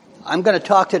I'm going to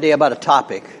talk today about a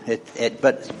topic,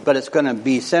 but it's going to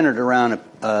be centered around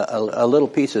a little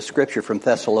piece of scripture from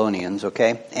Thessalonians.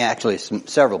 Okay, actually,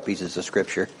 several pieces of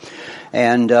scripture,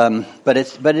 and but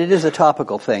it is a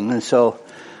topical thing, and so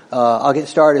I'll get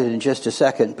started in just a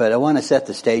second. But I want to set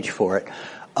the stage for it.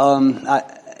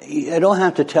 I don't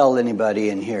have to tell anybody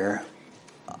in here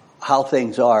how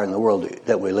things are in the world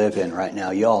that we live in right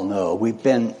now. You all know we've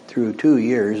been through 2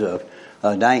 years of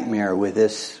a nightmare with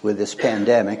this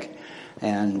pandemic,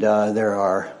 and there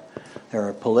are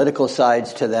political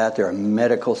sides to that. There are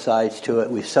medical sides to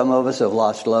it. Some of us have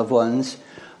lost loved ones.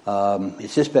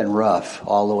 It's just been rough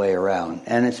all the way around,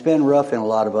 and it's been rough in a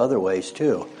lot of other ways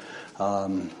too.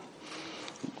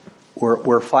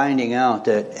 We're finding out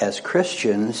that as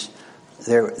Christians,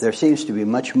 there seems to be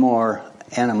much more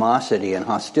animosity and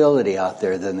hostility out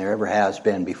there than there ever has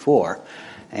been before,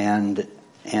 and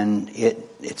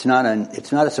it's not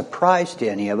a surprise to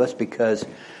any of us because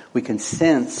we can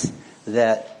sense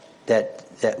that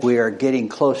we are getting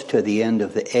close to the end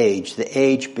of the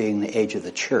age being the age of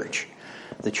the church.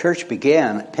 The church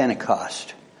began at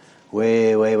Pentecost,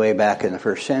 way back in the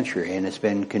first century, and it's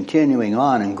been continuing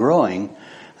on and growing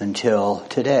until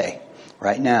today,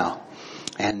 right now.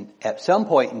 And at some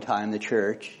point in time, the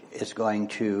church is going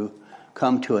to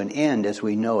come to an end as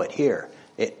we know it here.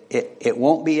 It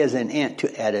won't be as an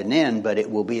end, but it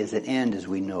will be as an end as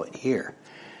we know it here.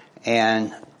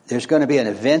 And there's going to be an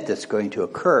event that's going to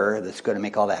occur that's going to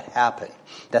make all that happen.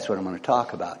 That's what I'm going to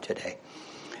talk about today.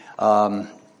 In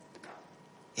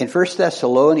 1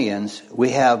 Thessalonians,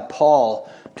 we have Paul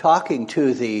talking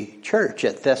to the church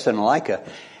at Thessalonica.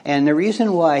 And the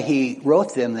reason why he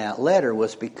wrote them that letter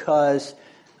was because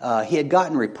he had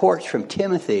gotten reports from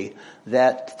Timothy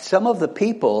that some of the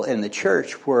people in the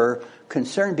church were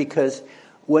concerned because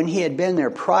when he had been there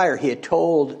prior, he had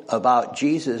told about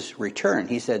Jesus' return.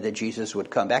 He said that Jesus would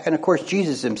come back. And of course,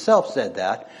 Jesus himself said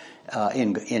that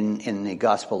in the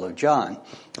Gospel of John.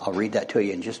 I'll read that to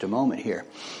you in just a moment here.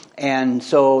 And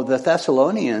so the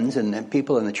Thessalonians and the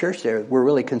people in the church there were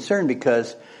really concerned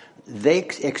because they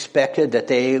expected that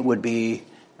they would be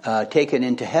taken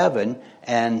into heaven,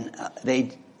 and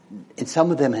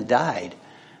some of them had died,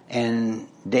 and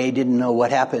they didn't know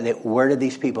what happened. Where did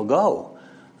these people go?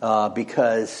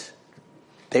 Because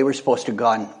they were supposed to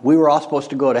go. We were all supposed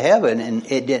to go to heaven,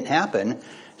 and it didn't happen.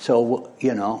 So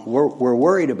we're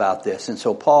worried about this, and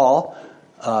so Paul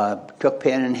took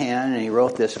pen in hand and he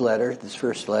wrote this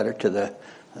first letter to the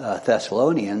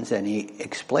Thessalonians, and he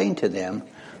explained to them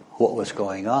what was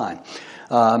going on.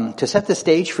 To set the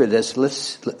stage for this,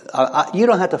 you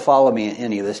don't have to follow me in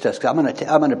any of this stuff. I'm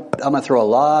gonna throw a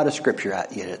lot of scripture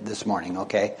at you this morning,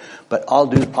 okay? But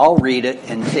I'll read it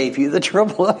and save you the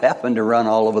trouble of having to run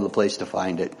all over the place to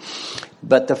find it.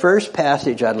 But the first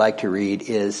passage I'd like to read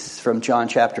is from John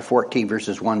chapter 14,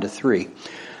 verses 1 to 3.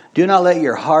 Do not let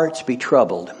your hearts be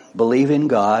troubled. Believe in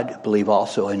God, believe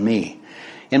also in me.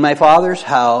 In my Father's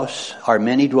house are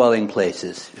many dwelling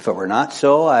places. If it were not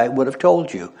so, I would have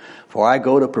told you, for I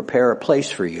go to prepare a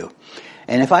place for you.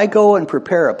 And if I go and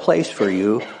prepare a place for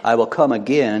you, I will come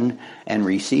again and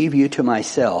receive you to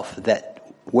myself, that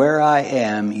where I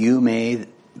am, you may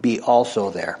be also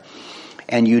there.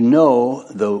 And you know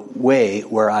the way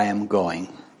where I am going.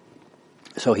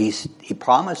 So he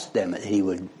promised them that he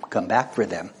would come back for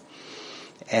them.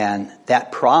 And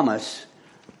that promise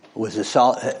was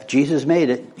Jesus made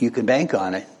it. You can bank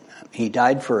on it. He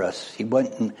died for us.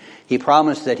 He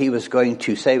promised that he was going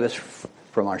to save us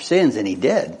from our sins, and he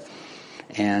did.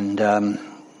 And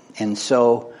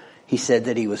so he said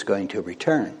that he was going to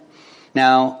return.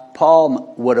 Now,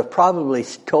 Paul would have probably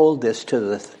told this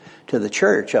to the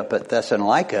church up at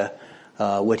Thessalonica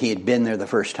when he had been there the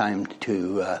first time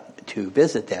to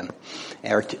visit them.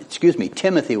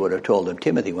 Timothy would have told him.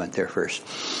 Timothy went there first,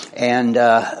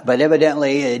 but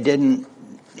evidently it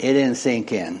didn't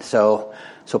sink in. So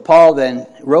Paul then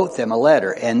wrote them a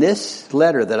letter, and this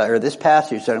letter this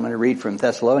passage that I'm going to read from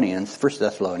Thessalonians, 1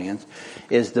 Thessalonians,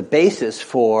 is the basis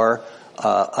for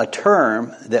a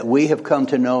term that we have come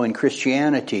to know in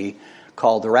Christianity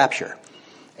called the rapture,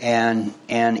 and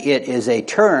it is a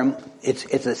term.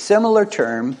 It's a similar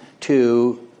term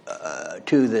to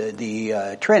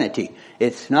the Trinity.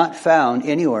 It's not found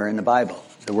anywhere in the Bible.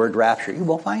 The word rapture, you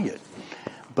won't find it.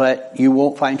 But you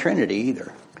won't find Trinity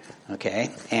either.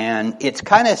 Okay? And it's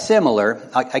kind of similar.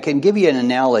 I can give you an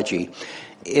analogy.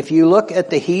 If you look at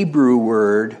the Hebrew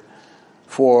word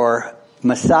for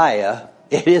Messiah,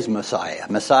 it is Messiah.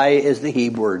 Messiah is the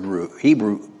Hebrew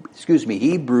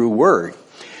word.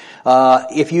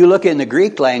 If you look in the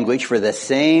Greek language for the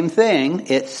same thing,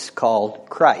 it's called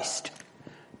Christ.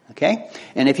 Okay?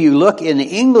 And if you look in the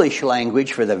English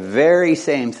language for the very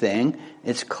same thing,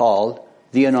 it's called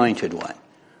the Anointed One.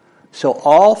 So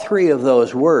all three of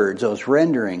those words, those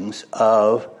renderings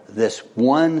of this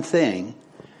one thing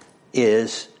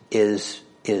is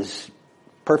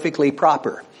perfectly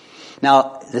proper.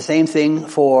 Now, the same thing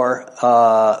for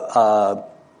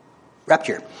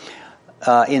rapture.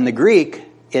 In the Greek,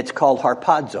 it's called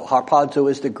harpazo.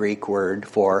 Harpazo is the Greek word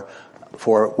for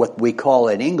what we call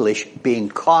in English being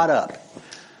caught up.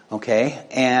 Okay?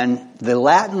 And the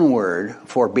Latin word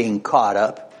for being caught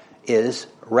up is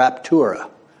raptura.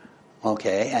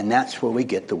 Okay? And that's where we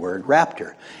get the word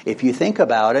raptor. If you think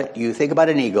about it, you think about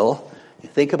an eagle. You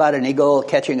think about an eagle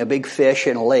catching a big fish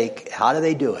in a lake. How do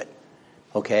they do it?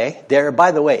 Okay?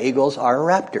 By the way, eagles are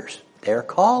raptors. They're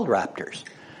called raptors.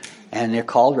 And they're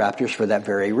called raptors for that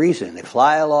very reason. They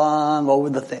fly along over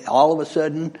the thing. All of a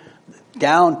sudden,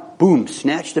 down, boom,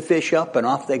 snatch the fish up and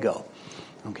off they go.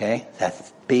 Okay?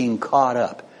 That's being caught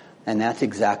up. And that's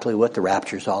exactly what the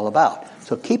rapture is all about.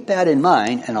 So keep that in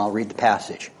mind, and I'll read the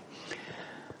passage.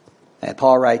 And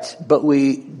Paul writes, "But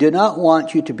we do not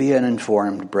want you to be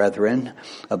uninformed, brethren,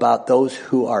 about those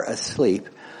who are asleep,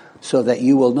 so that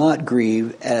you will not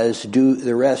grieve as do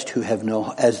the rest who have no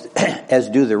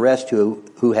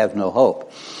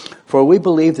hope. For we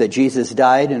believe that Jesus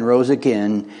died and rose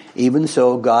again, even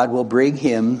so God will bring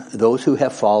him those who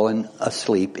have fallen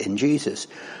asleep in Jesus.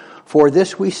 For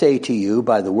this we say to you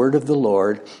by the word of the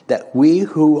Lord, that we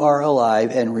who are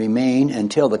alive and remain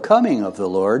until the coming of the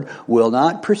Lord will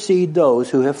not precede those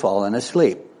who have fallen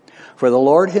asleep. For the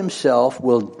Lord himself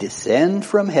will descend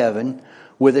from heaven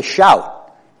with a shout.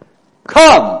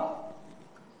 Come!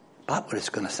 That's what it's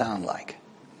going to sound like.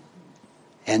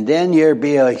 And then there'll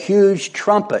be a huge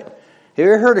trumpet. Have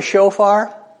you ever heard of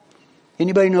shofar?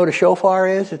 Anybody know what a shofar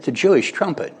is? It's a Jewish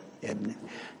trumpet.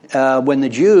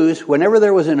 Whenever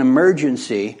there was an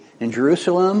emergency in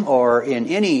Jerusalem or in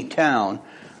any town,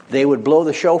 they would blow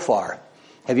the shofar.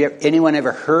 Have anyone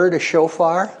ever heard a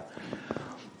shofar?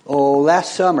 Oh,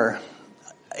 last summer,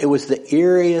 it was the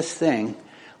eeriest thing.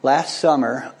 Last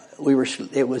summer,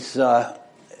 it was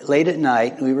late at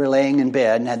night. We were laying in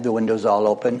bed and had the windows all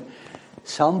open.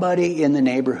 Somebody in the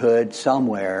neighborhood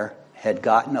somewhere had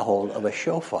gotten a hold of a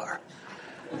shofar.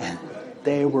 And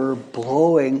they were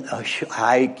blowing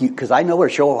because I know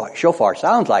what a shofar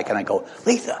sounds like. And I go,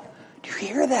 Letha, do you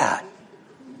hear that?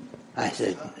 I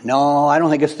said, no, I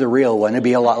don't think it's the real one. It'd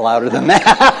be a lot louder than that.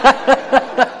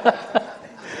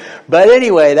 But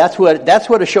anyway, that's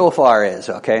what a shofar is,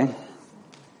 okay?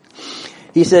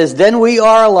 He says, then we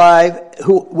are alive,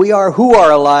 who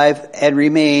are alive and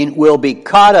remain will be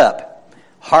caught up,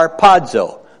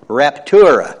 harpazo,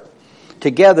 raptura,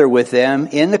 together with them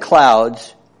in the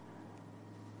clouds,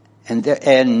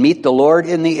 and meet the Lord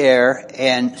in the air,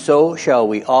 and so shall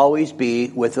we always be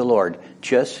with the Lord,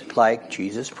 just like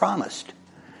Jesus promised.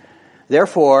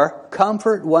 Therefore,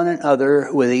 comfort one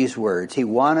another with these words. He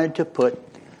wanted to put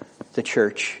the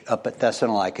church up at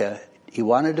Thessalonica, he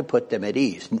wanted to put them at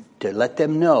ease, to let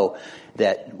them know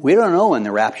that we don't know when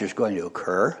the rapture is going to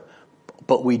occur,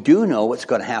 but we do know what's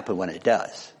going to happen when it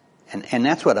does. And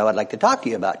that's what I would like to talk to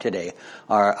you about today.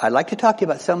 I'd like to talk to you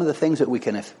about some of the things that we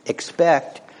can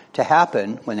expect to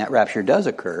happen when that rapture does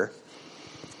occur.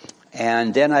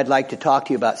 And then I'd like to talk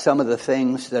to you about some of the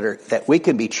things that we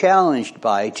can be challenged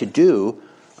by to do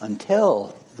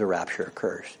until the rapture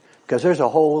occurs. Because I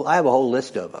have a whole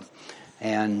list of them.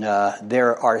 And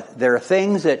there are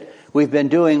things that we've been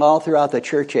doing all throughout the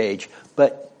church age,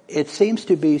 but it seems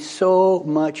to be so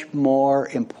much more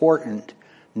important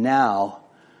now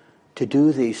to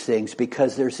do these things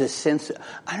because there's this sense,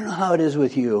 I don't know how it is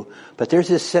with you, but there's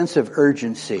this sense of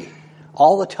urgency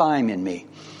all the time in me.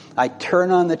 I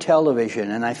turn on the television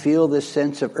and I feel this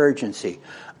sense of urgency.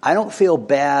 I don't feel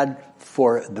bad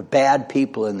for the bad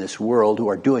people in this world who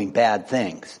are doing bad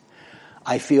things.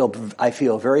 I feel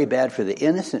very bad for the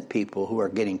innocent people who are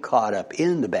getting caught up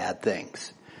in the bad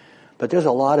things. But there's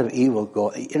a lot of evil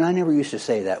going, and I never used to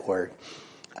say that word.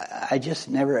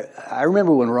 I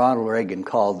remember when Ronald Reagan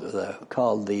called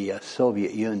the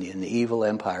Soviet Union the evil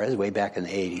empire. This was way back in the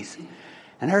 80s.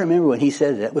 And I remember when he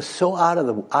said it was so out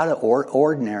of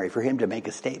ordinary for him to make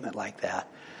a statement like that.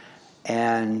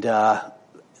 And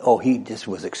he just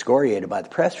was excoriated by the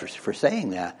press for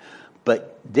saying that.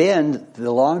 But then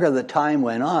the longer the time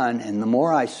went on and the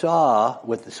more I saw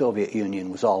what the Soviet Union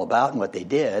was all about and what they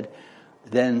did,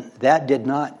 then that did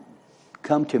not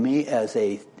come to me as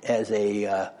a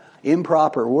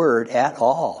improper word at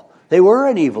all. They were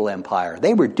an evil empire.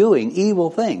 They were doing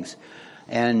evil things.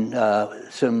 And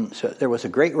so there was a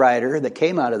great writer that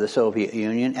came out of the Soviet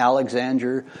Union,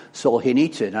 Alexander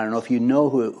Solzhenitsyn. I don't know if you know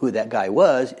who that guy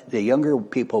was. The younger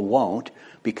people won't,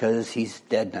 because he's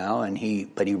dead now.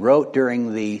 But he wrote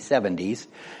during the 70s,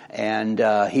 and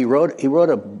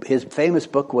his famous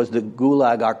book was the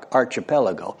Gulag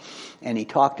Archipelago, and he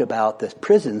talked about this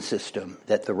prison system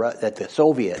that the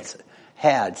Soviets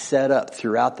had set up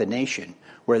throughout the nation,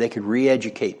 where they could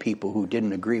re-educate people who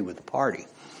didn't agree with the party.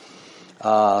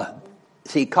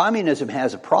 See, communism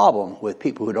has a problem with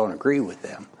people who don't agree with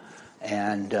them.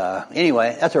 And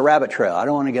anyway, that's a rabbit trail. I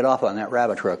don't want to get off on that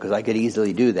rabbit trail because I could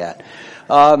easily do that.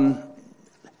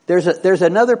 There's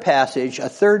another passage, a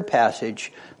third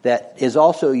passage, that is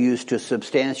also used to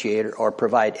substantiate or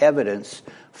provide evidence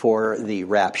for the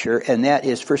rapture, and that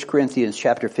is 1 Corinthians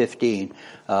chapter 15,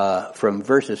 from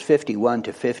verses 51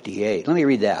 to 58. Let me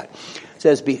read that. It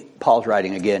says, Paul's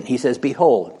writing again. He says,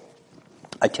 "Behold,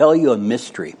 I tell you a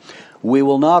mystery. We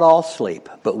will not all sleep,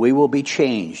 but we will be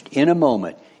changed in a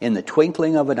moment, in the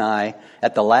twinkling of an eye,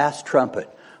 at the last trumpet.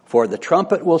 For the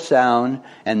trumpet will sound,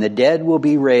 and the dead will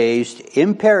be raised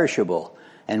imperishable,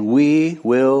 and we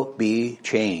will be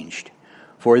changed.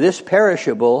 For this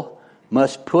perishable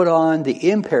must put on the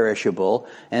imperishable,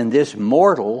 and this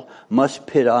mortal must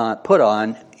put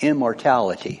on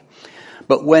immortality.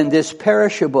 But when this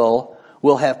perishable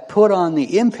will have put on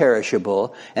the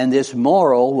imperishable, and this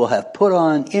mortal will have put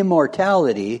on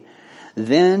immortality,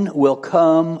 then will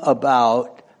come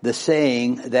about the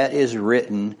saying that is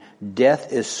written,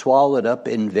 death is swallowed up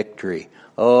in victory.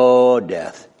 O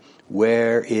death,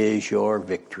 where is your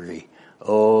victory?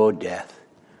 O death,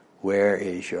 where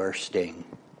is your sting?"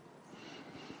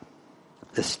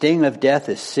 The sting of death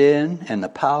is sin, and the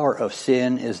power of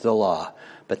sin is the law.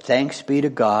 But thanks be to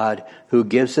God who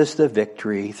gives us the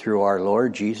victory through our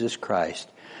Lord Jesus Christ.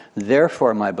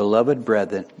 Therefore, my beloved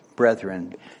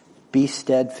brethren, be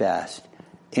steadfast,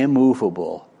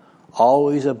 immovable,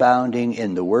 always abounding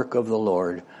in the work of the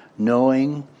Lord,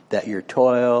 knowing that your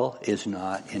toil is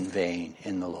not in vain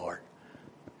in the Lord.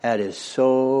 That is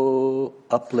so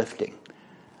uplifting.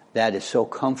 That is so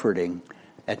comforting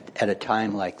at a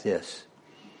time like this.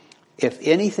 If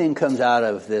anything comes out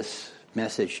of this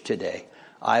message today,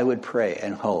 I would pray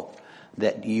and hope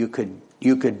that you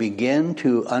could begin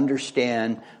to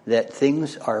understand that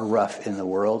things are rough in the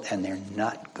world and they're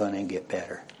not going to get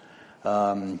better.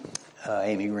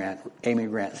 Amy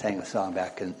Grant sang a song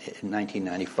back in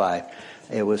 1995.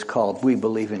 It was called "We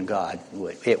Believe in God."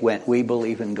 It went, "We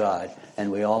believe in God,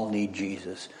 and we all need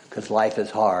Jesus, because life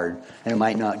is hard and it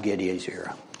might not get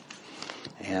easier."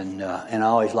 And I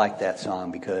always liked that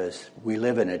song because we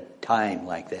live in a time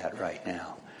like that right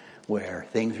now, where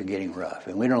things are getting rough,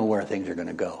 and we don't know where things are going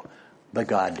to go, but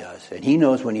God does, and He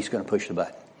knows when He's going to push the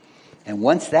button. And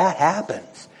once that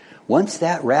happens, once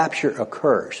that rapture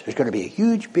occurs, there's going to be a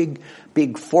huge,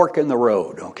 big fork in the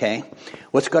road. Okay,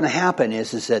 what's going to happen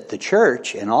is that the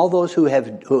church and all those who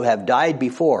have died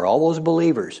before, all those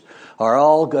believers, are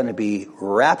all going to be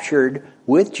raptured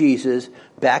with Jesus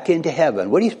back into heaven.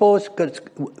 What do you suppose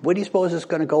is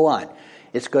going to go on?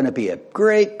 It's going to be a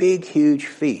great, big, huge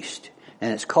feast.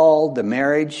 And it's called the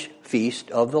marriage feast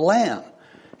of the Lamb.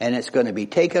 And it's going to be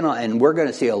taken on, and we're going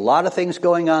to see a lot of things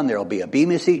going on. There'll be a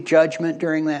Bema Seat judgment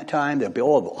during that time.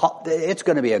 It's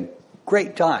going to be a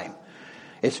great time.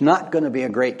 It's not going to be a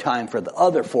great time for the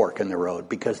other fork in the road,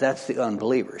 because that's the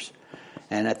unbelievers.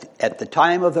 And at the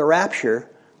time of the rapture,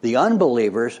 the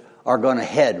unbelievers are going to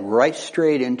head right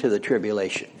straight into the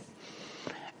tribulation.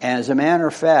 And as a matter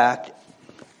of fact,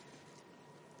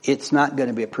 it's not going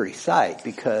to be a pretty sight,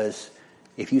 because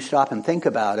if you stop and think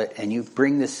about it and you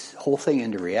bring this whole thing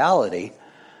into reality,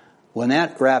 when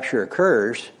that rapture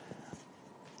occurs,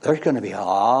 there's going to be an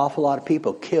awful lot of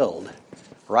people killed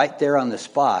right there on the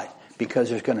spot, because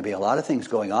there's going to be a lot of things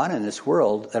going on in this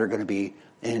world that are going to be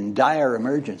in dire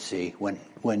emergency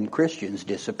when Christians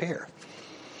disappear.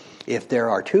 If there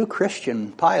are 2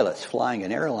 Christian pilots flying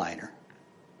an airliner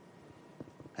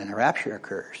and the rapture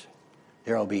occurs,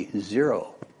 there will be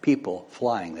 0 people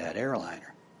flying that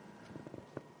airliner.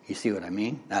 You see what I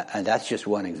mean? And that's just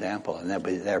one example, and there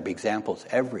will be examples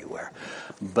everywhere.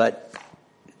 But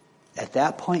at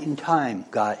that point in time,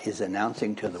 God is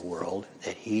announcing to the world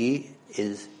that He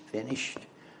is finished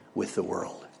with the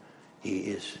world.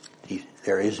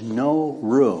 There is no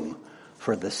room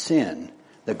for the sin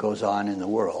that goes on in the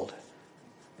world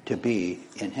to be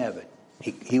in heaven.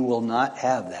 He will not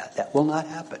have that. That will not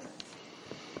happen.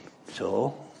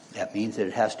 So that means that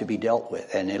it has to be dealt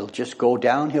with, and it'll just go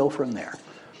downhill from there.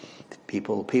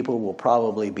 People will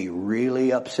probably be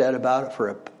really upset about it for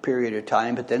a period of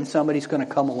time, but then somebody's going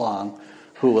to come along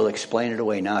who will explain it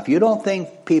away. Now, if you don't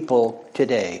think people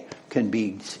today can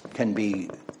be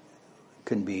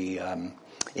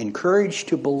encouraged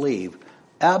to believe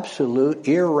absolute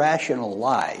irrational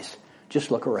lies,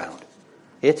 just look around.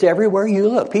 It's everywhere you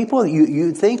look. People,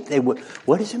 you think they would.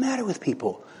 What is the matter with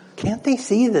people? Can't they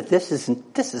see that this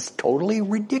is totally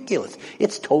ridiculous?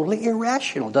 It's totally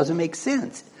irrational. Doesn't make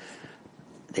sense.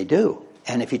 They do.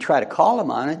 And if you try to call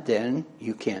them on it, then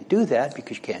you can't do that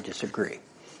because you can't disagree.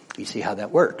 You see how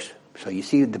that works. So you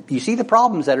see the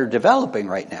problems that are developing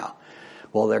right now.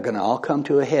 Well, they're going to all come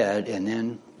to a head, and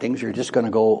then things are just going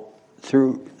to go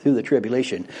through the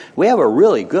tribulation. We have a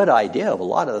really good idea of a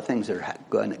lot of the things that are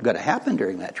going to happen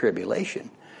during that tribulation,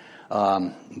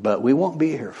 but we won't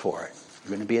be here for it. We're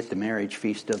going to be at the marriage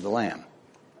feast of the Lamb.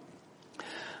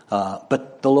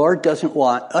 But the Lord doesn't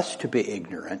want us to be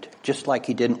ignorant, just like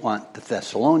He didn't want the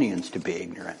Thessalonians to be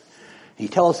ignorant. He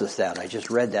tells us that. I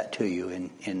just read that to you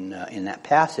in that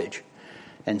passage.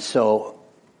 And so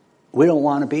we don't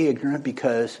want to be ignorant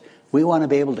because we want to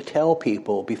be able to tell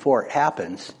people before it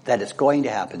happens that it's going to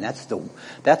happen. That's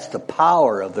the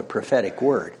power of the prophetic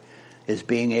word, is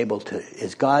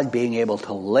God being able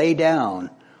to lay down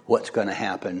what's going to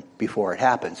happen before it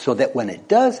happens, so that when it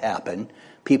does happen,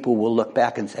 people will look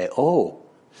back and say, "Oh,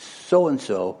 so and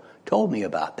so told me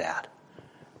about that.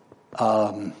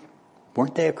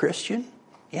 Weren't they a Christian?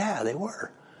 Yeah, they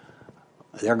were.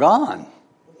 They're gone.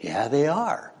 Yeah, they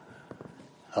are.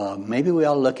 Maybe we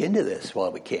ought to look into this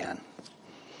while we can."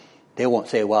 They won't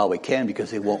say while we can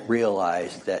because they won't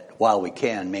realize that while we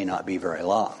can may not be very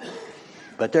long.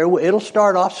 But it'll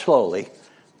start off slowly,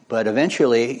 but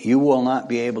eventually you won't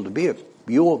be able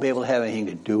to have anything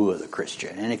to do with a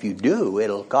Christian. And if you do,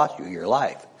 it'll cost you your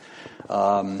life.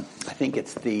 I think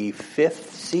it's the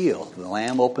fifth seal. The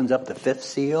Lamb opens up the fifth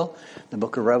seal, the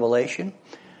book of Revelation.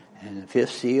 And the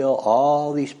fifth seal,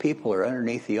 all these people are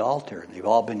underneath the altar. They've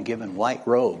all been given white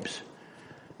robes.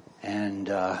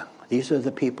 And these are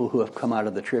the people who have come out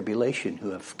of the tribulation,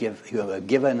 who have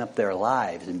given up their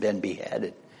lives and been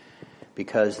beheaded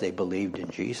because they believed in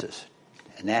Jesus.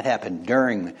 And that happened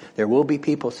there will be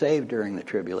people saved during the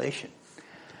tribulation.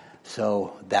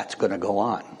 So that's going to go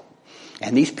on.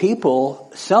 And these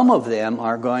people, some of them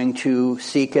are going to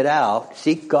seek it out,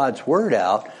 seek God's word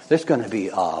out. There's going to be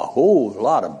a whole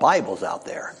lot of Bibles out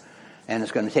there. And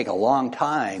it's going to take a long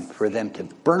time for them to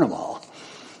burn them all.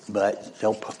 But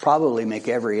they'll probably make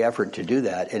every effort to do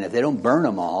that. And if they don't burn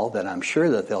them all, then I'm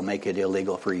sure that they'll make it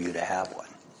illegal for you to have one.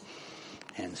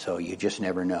 And so you just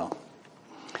never know.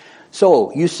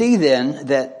 So you see then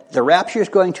that the rapture is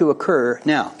going to occur.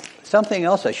 Now, something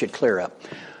else I should clear up.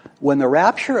 When the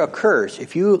rapture occurs,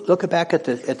 if you look back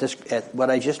at what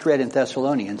I just read in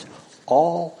Thessalonians,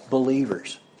 all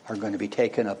believers are going to be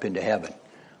taken up into heaven.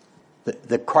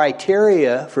 The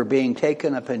criteria for being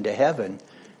taken up into heaven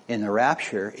in the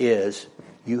rapture is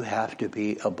you have to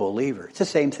be a believer. It's the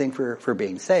same thing for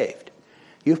being saved.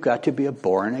 You've got to be a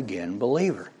born-again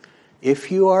believer.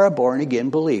 If you are a born-again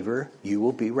believer, you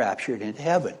will be raptured into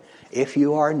heaven. If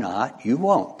you are not, you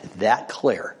won't. That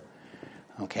clear.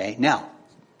 Okay? Now,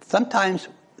 sometimes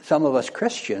some of us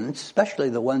Christians, especially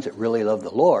the ones that really love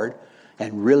the Lord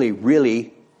and really,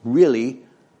 really, really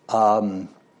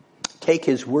take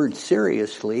His word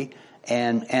seriously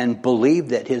and believe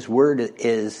that His word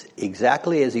is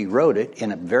exactly as He wrote it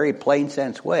in a very plain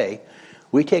sense way,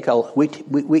 we kind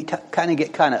of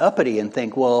get kind of uppity and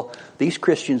think, well, these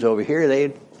Christians over here,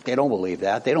 they don't believe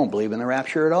that. They don't believe in the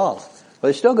rapture at all. But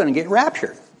they're still going to get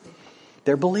raptured.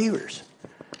 They're believers.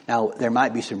 Now, there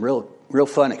might be some real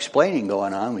fun explaining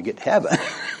going on when we get to heaven.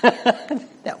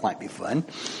 That might be fun.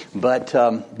 But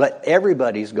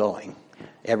everybody's going.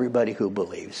 Everybody who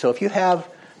believes. So if you have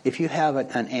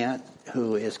an aunt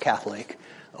who is Catholic,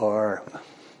 or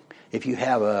if you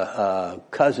have a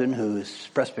cousin who's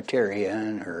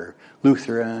Presbyterian or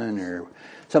Lutheran or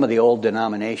some of the old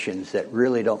denominations that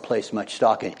really don't place much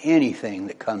stock in anything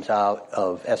that comes out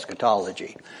of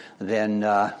eschatology, then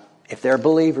if they're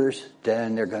believers,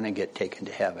 then they're going to get taken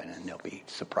to heaven, and they'll be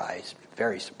surprised,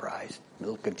 very surprised, a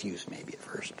little confused maybe at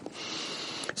first.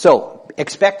 So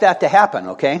expect that to happen,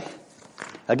 okay?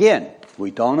 Again,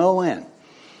 we don't know when.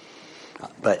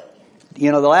 But,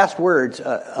 the last words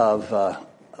of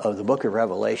the book of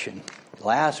Revelation,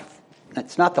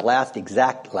 it's not the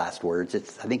exact last words,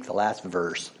 it's, I think, the last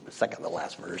verse, the second to the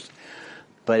last verse.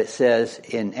 But it says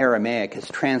in Aramaic, it's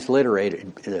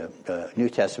transliterated. The New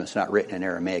Testament's not written in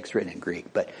Aramaic, it's written in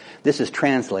Greek. But this is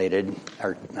transliterated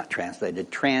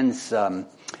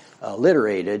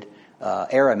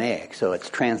Aramaic. So it's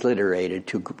transliterated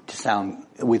to sound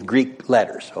with Greek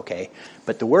letters, okay?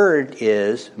 But the word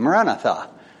is Maranatha.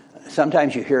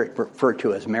 sometimes you hear it referred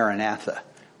to as Maranatha.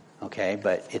 Okay,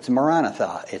 but it's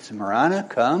Maranatha. It's Marana,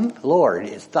 come, Lord.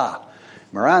 It's tha.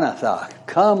 Maranatha,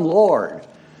 come, Lord.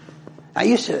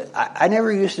 I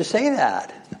never used to say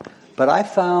that. But I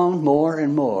found more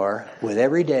and more with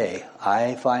every day,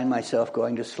 I find myself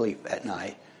going to sleep at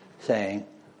night saying,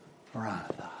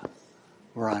 Maranatha,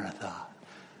 Maranatha.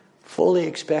 Fully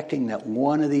expecting that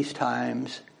one of these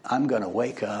times I'm going to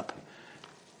wake up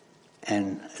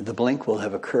and the blink will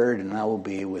have occurred and I will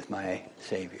be with my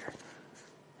Savior.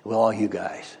 With all you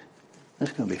guys.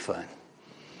 It's going to be fun.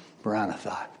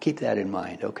 Maranatha. Keep that in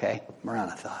mind, okay?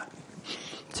 Maranatha.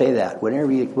 Say that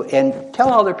whenever you... And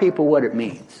tell other people what it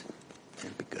means.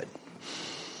 It'd be good.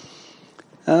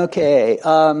 Okay.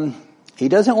 He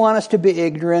doesn't want us to be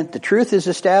ignorant. The truth is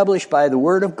established by the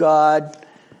Word of God.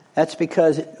 That's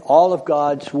because all of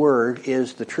God's Word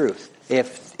is the truth.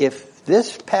 If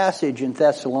this passage in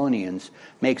Thessalonians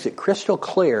makes it crystal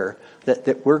clear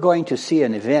that we're going to see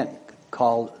an event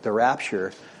called the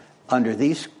rapture under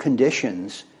these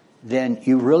conditions, then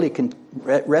you really can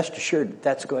rest assured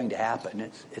that's going to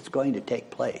happen. It's going to take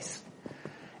place.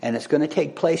 And it's going to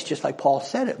take place just like Paul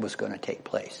said it was going to take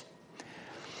place.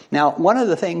 Now, one of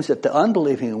the things that the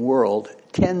unbelieving world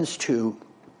tends to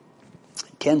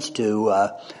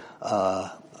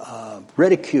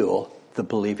ridicule the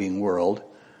believing world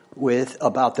with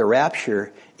about the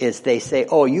rapture is they say,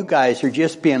 oh, you guys are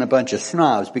just being a bunch of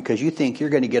snobs because you think you're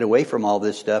going to get away from all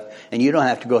this stuff and you don't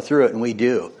have to go through it, and we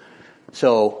do.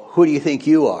 So who do you think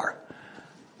you are?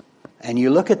 And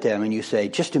you look at them and you say,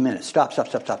 just a minute, stop.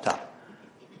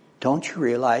 Don't you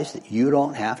realize that you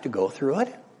don't have to go through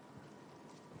it?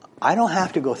 I don't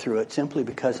have to go through it simply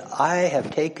because I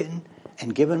have taken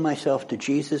and given myself to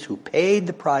Jesus, who paid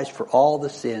the price for all the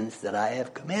sins that I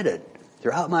have committed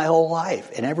throughout my whole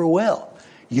life and ever will.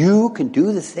 You can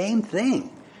do the same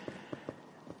thing.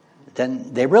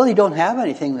 Then they really don't have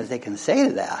anything that they can say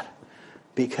to that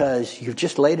because you've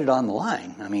just laid it on the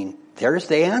line. I mean, there's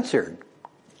the answer.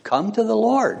 Come to the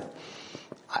Lord.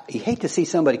 You hate to see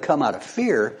somebody come out of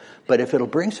fear, but if it'll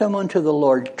bring someone to the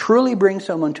Lord, truly bring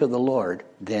someone to the Lord,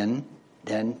 then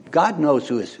God knows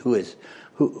who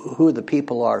the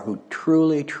people are who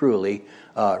truly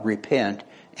repent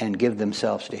and give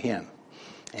themselves to Him.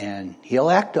 And He'll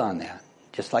act on that,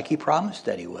 just like He promised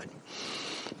that He would.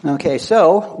 Okay,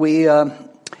 so we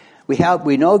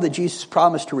know that Jesus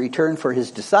promised to return for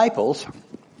His disciples.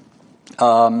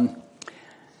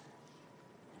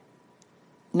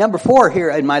 Number 4 here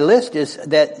in my list is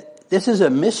that this is a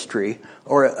mystery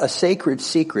or a sacred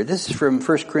secret. This is from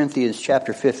 1 Corinthians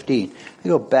chapter 15. Let me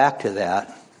go back to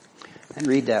that and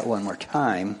read that one more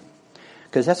time,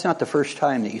 because that's not the first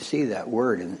time that you see that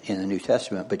word in the New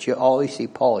Testament, but you always see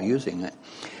Paul using it.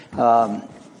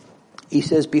 He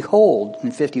says, behold,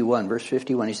 in 51, verse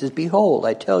 51, he says, behold,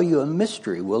 I tell you a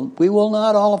mystery. We will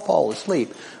not all fall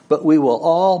asleep, but we will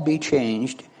all be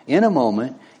changed in a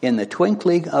moment, in the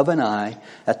twinkling of an eye,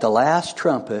 at the last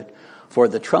trumpet. For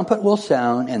the trumpet will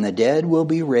sound, and the dead will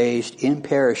be raised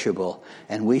imperishable,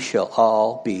 and we shall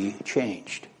all be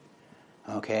changed.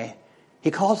 Okay?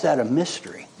 He calls that a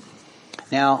mystery.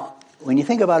 Now, when you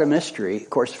think about a mystery, of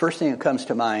course, the first thing that comes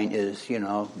to mind is,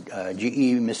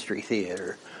 GE Mystery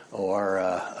Theater, or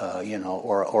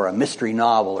a mystery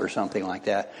novel or something like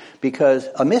that, because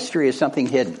a mystery is something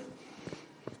hidden.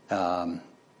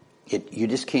 You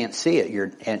just can't see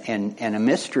it. And a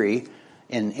mystery,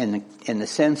 in the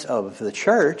sense of the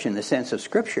church, in the sense of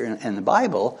Scripture and the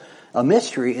Bible, a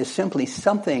mystery is simply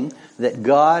something that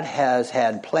God has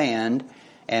had planned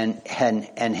and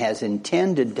has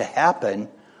intended to happen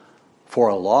for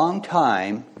a long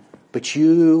time, but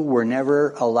you were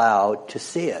never allowed to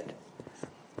see it.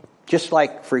 Just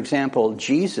like, for example,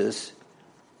 Jesus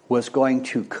was going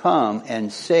to come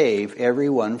and save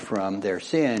everyone from their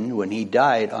sin when He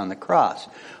died on the cross.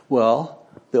 Well,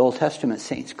 the Old Testament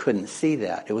saints couldn't see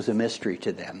that. It was a mystery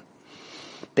to them.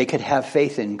 They could have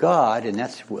faith in God, and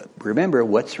remember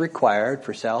what's required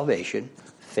for salvation: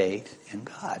 faith in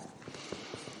God.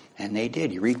 And they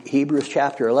did. You read Hebrews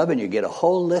chapter 11, you get a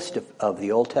whole list of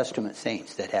the Old Testament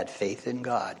saints that had faith in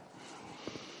God.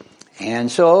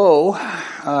 And so,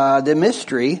 the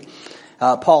mystery,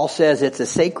 Paul says it's a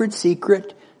sacred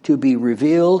secret to be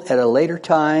revealed at a later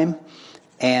time,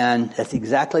 and that's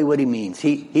exactly what he means.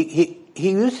 He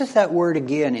uses that word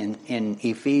again in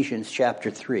Ephesians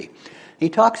chapter 3. He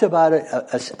talks about it,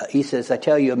 he says, I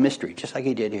tell you a mystery, just like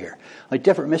he did here. A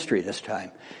different mystery this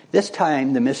time. This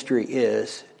time the mystery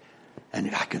is,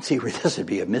 and I can see where this would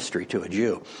be a mystery to a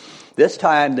Jew. This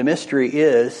time the mystery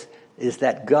is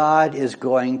that God is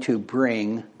going to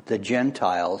bring the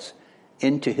Gentiles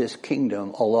into his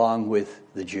kingdom along with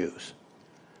the Jews.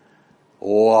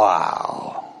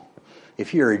 Wow.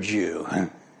 If you're a Jew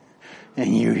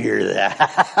and you hear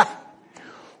that,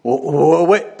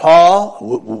 wait,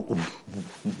 Paul,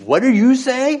 what did you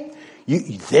say?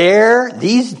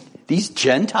 These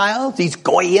Gentiles, these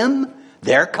Goyim,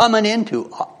 they're coming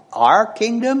into our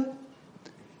kingdom?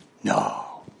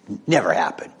 No, never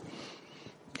happened.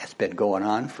 That's been going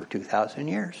on for 2,000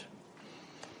 years.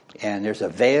 And there's a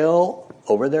veil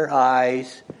over their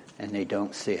eyes, and they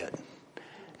don't see it.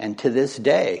 And to this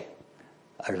day,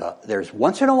 there's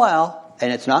once in a while,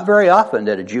 and it's not very often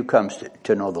that a Jew comes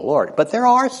to know the Lord. But there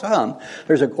are some.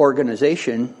 There's an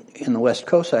organization in the West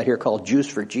Coast out here called Jews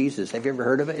for Jesus. Have you ever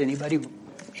heard of it? Anybody?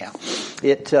 Yeah.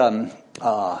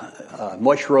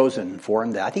 Moshe Rosen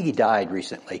formed that. I think he died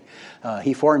recently.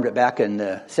 He formed it back in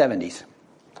the 70s.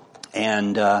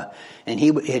 And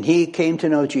he came to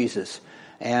know Jesus.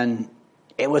 And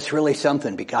it was really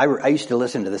something, because I used to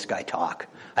listen to this guy talk.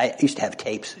 I used to have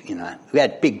tapes, we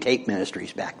had big tape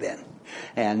ministries back then.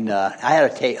 And I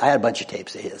had a bunch of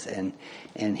tapes of his, and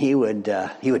he would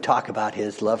talk about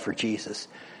his love for Jesus.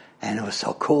 And it was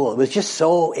so cool. It was just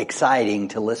so exciting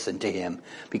to listen to him,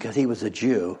 because he was a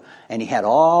Jew, and he had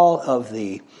all of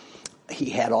the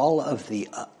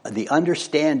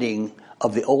understanding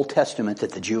of the Old Testament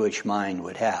that the Jewish mind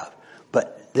would have.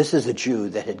 But this is a Jew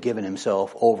that had given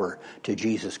himself over to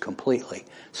Jesus completely.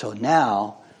 So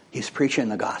now he's preaching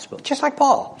the gospel, just like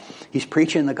Paul. He's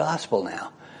preaching the gospel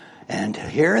now. And to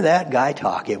hear that guy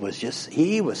talk, he was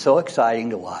so exciting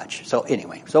to watch. So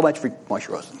anyway, so much for Moshe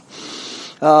Rosen.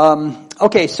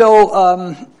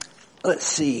 Let's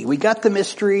see. We got the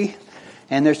mystery,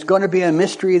 and there's going to be a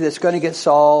mystery that's going to get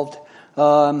solved.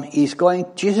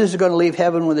 Jesus is going to leave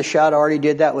heaven with a shout. I already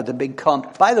did that with the big come.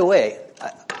 By the way,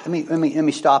 let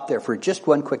me stop there for just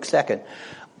one quick second.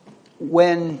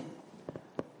 Let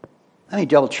me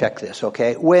double check this,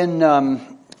 okay? When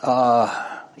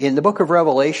in the book of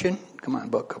Revelation, come on,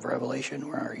 book of Revelation,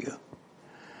 where are you?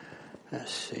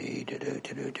 Let's see,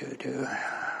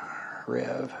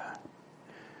 Rev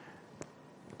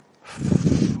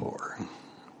 4.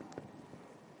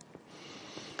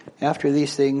 After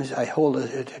these things, I hold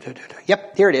it.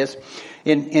 Yep, here it is.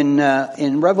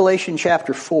 In Revelation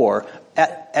chapter 4,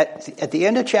 at the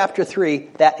end of chapter 3,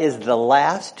 that is the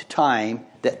last time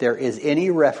that there is any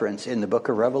reference in the book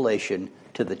of Revelation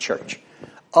to the church.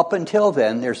 Up until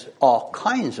then, there's all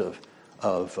kinds of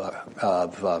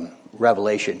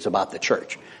revelations about the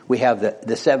church. We have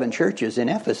the 7 churches in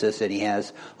Ephesus, and he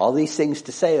has all these things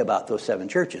to say about those 7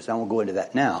 churches. I won't go into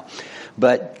that now.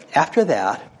 But after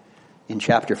that, in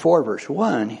chapter 4, verse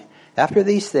 1, after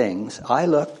these things, I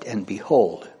looked, and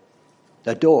behold,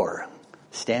 a door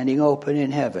standing open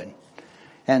in heaven.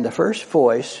 And the first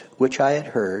voice which I had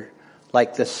heard,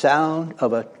 like the sound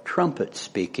of a trumpet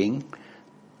speaking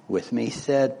with me,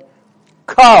 said,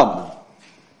 "Come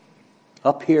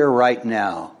up here right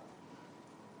now."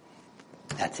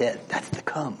 That's it. That's the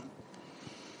come.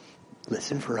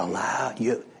 Listen for a loud.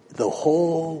 The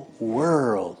whole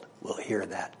world will hear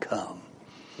that come.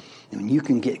 And you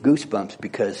can get goosebumps,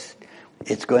 because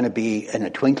it's going to be in a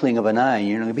twinkling of an eye, and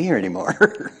you're not going to be here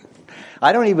anymore.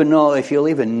 I don't even know if you'll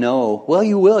even know. Well,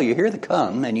 you will. You hear the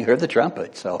come, and you hear the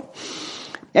trumpet. So,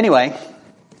 anyway,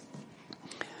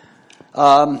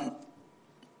 the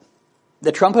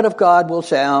trumpet of God will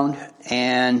sound.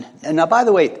 And now, by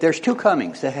the way, there's 2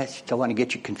 comings. I don't want to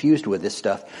get you confused with this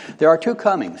stuff. There are 2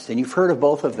 comings, and you've heard of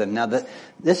both of them. Now,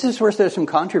 this is where there's some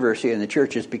controversy in the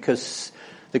churches, because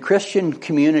the Christian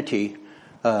community,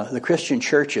 the Christian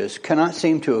churches, cannot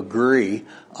seem to agree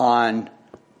on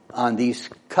these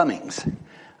comings.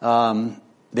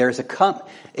 There's a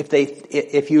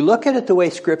if you look at it the way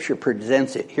Scripture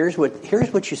presents it, here's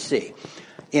what you see.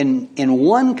 In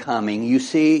one coming, you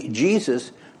see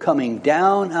Jesus coming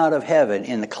down out of heaven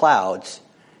in the clouds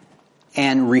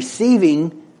and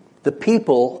receiving the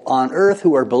people on earth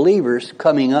who are believers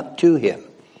coming up to him.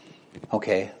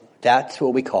 Okay, that's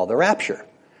what we call the rapture.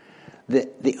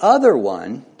 The other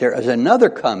one, there is another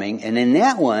coming, and in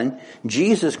that one,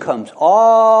 Jesus comes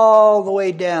all the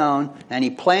way down, and he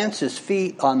plants his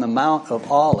feet on the Mount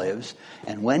of Olives,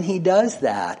 and when he does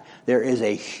that, there is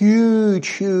a huge,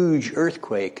 huge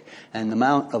earthquake, and the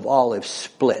Mount of Olives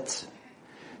splits.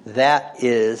 That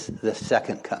is the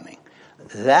second coming.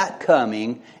 That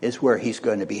coming is where he's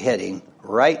going to be heading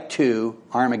right to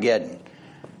Armageddon,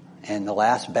 and the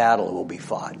last battle will be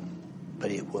fought.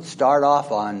 But it will start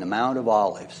off on the Mount of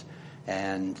Olives,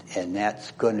 and that's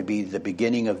going to be the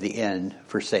beginning of the end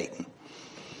for Satan.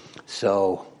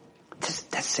 So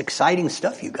that's exciting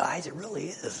stuff, you guys. It really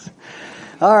is.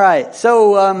 All right.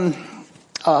 So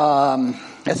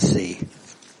Let's see.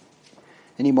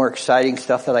 Any more exciting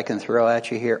stuff that I can throw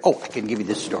at you here? Oh, I can give you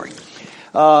this story.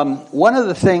 One of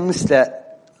the things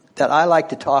that I like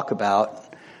to talk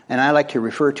about, and I like to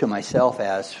refer to myself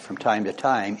as from time to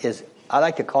time, is I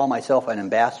like to call myself an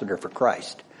ambassador for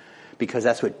Christ. Because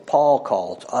that's what Paul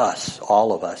calls us,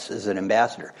 all of us, as an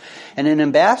ambassador. And an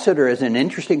ambassador is an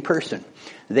interesting person.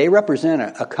 They represent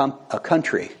a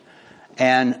country.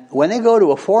 And when they go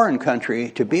to a foreign country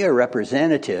to be a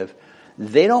representative,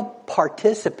 they don't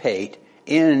participate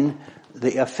in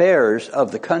the affairs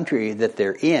of the country that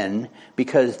they're in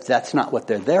because that's not what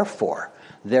they're there for.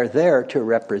 They're there to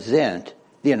represent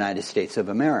the United States of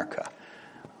America.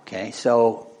 Okay,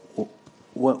 so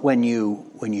when you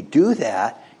do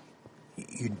that,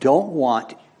 you don't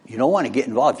want to get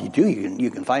involved. If you do,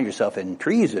 you can find yourself in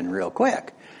treason real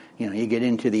quick. You get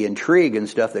into the intrigue and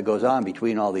stuff that goes on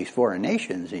between all these foreign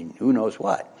nations and who knows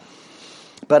what.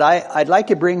 But I'd like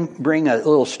to bring a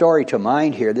little story to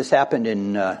mind here. This happened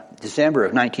in December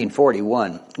of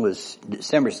 1941. It was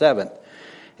December 7th.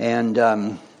 And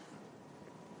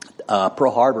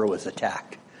Pearl Harbor was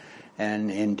attacked. And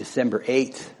in December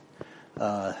 8th,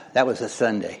 that was a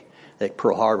Sunday, that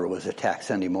Pearl Harbor was attacked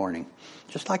Sunday morning.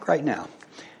 Just like right now.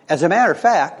 As a matter of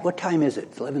fact, what time is it?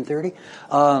 It's 11:30?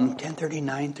 10:30,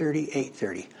 9:30,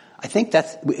 8:30. I think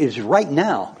that is right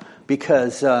now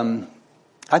because aren't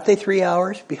they 3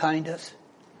 hours behind us?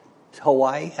 It's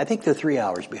Hawaii? I think they're 3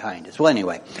 hours behind us. Well,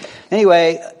 anyway,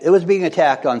 it was being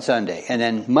attacked on Sunday. And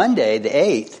then Monday, the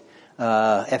 8th,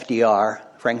 FDR,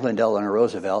 Franklin Delano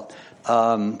Roosevelt,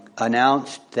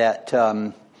 announced that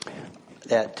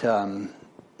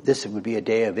this would be a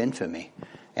day of infamy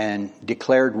and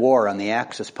declared war on the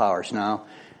Axis powers. Now,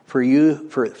 for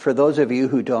those of you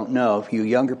who don't know, you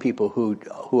younger people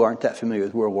who aren't that familiar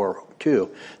with World War II,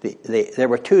 there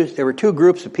were two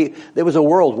groups of people. There was a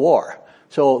world war,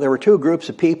 so there were two groups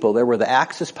of people. There were the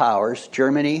Axis powers: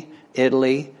 Germany,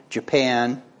 Italy,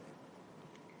 Japan.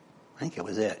 I think it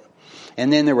was it.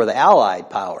 And then there were the Allied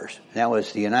powers. That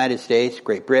was the United States,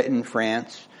 Great Britain,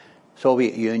 France,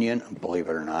 Soviet Union. Believe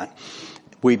it or not.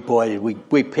 We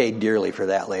paid dearly for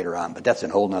that later on, but that's a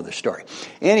whole other story.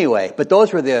 Anyway, but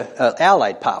those were the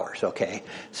Allied powers, okay?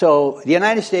 So the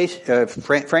United States,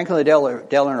 Franklin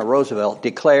Delano Roosevelt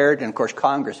declared, and of course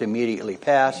Congress immediately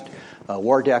passed, a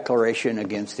war declaration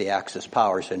against the Axis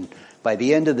powers. And by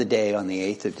the end of the day, on the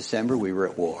 8th of December, we were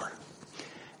at war.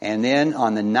 And then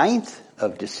on the 9th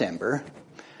of December,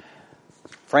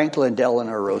 Franklin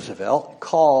Delano Roosevelt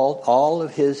called all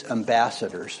of his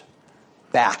ambassadors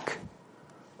back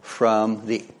from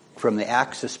the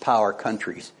Axis power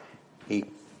countries. He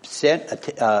sent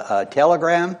a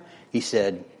telegram. He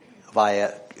said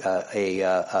via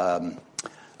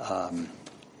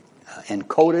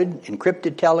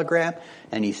encrypted telegram,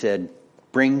 and he said,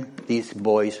 "Bring these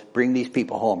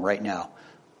people home right now.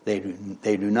 They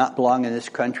do not belong in this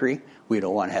country. We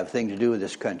don't want to have a thing to do with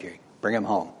this country. Bring them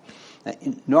home."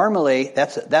 Normally,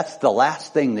 that's the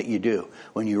last thing that you do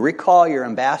when you recall your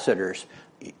ambassadors.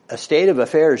 A state of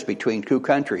affairs between two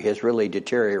countries has really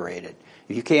deteriorated.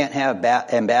 If you can't have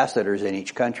ambassadors in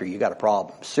each country, you got a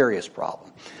problem, serious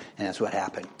problem. And that's what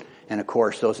happened. And of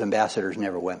course, those ambassadors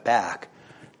never went back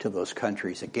to those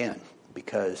countries again,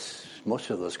 because most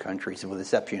of those countries, with the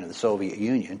exception of the Soviet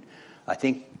Union, I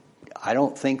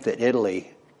don't think they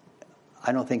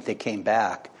came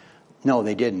back. No,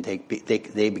 they didn't.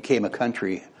 They became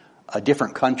a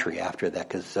different country after that,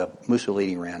 because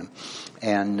Mussolini ran them.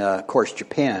 And, of course,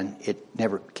 Japan, it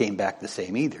never came back the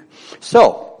same either.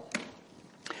 So,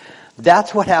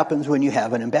 that's what happens when you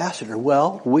have an ambassador.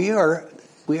 Well, we are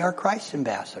Christ's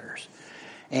ambassadors.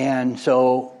 And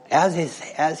so, as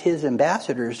his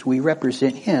ambassadors, we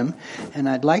represent him. And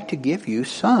I'd like to give you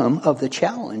some of the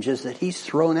challenges that he's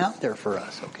thrown out there for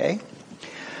us, okay?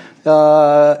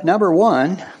 Number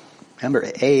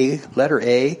A, letter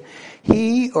A,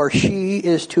 he or she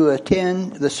is to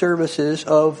attend the services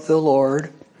of the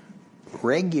Lord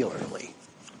regularly.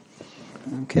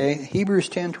 Okay, Hebrews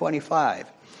 10:25.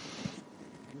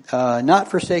 Not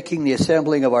forsaking the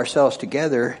assembling of ourselves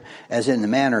together, as in the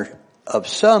manner of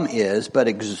some is, but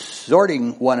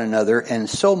exhorting one another, and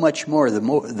so much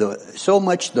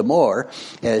the more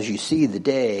as you see the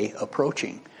day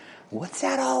approaching. What's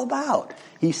that all about?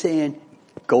 He's saying,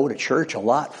 go to church a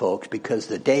lot, folks, because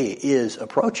the day is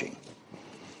approaching.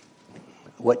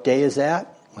 What day is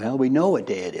that? Well, we know what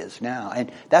day it is now.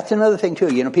 And that's another thing, too.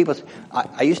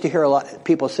 I used to hear a lot of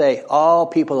people say,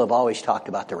 people have always talked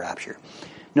about the rapture.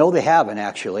 No, they haven't,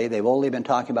 actually. They've only been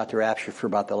talking about the rapture for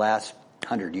about the last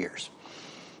 100 years.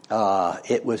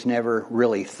 It was never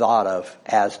really thought of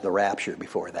as the rapture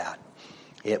before that.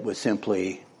 It was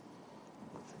simply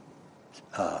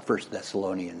 1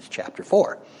 Thessalonians chapter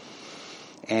 4.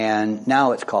 And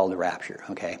now it's called the rapture,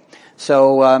 okay?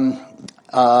 So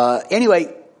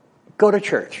anyway, go to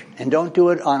church and don't do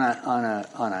it on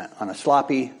a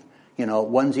sloppy,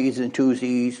 onesies and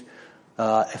twosies.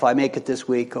 If I make it this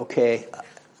week, okay.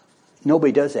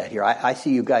 Nobody does that here. I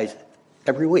see you guys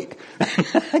every week.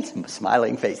 Some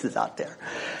smiling faces out there.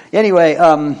 Anyway,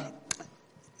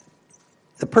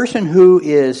 the person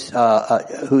who's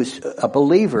a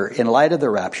believer in light of the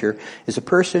rapture is a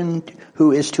person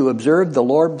who is to observe the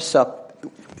Lord's Supper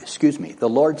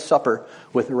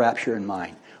with the rapture in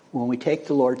mind. When we take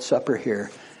the Lord's Supper here,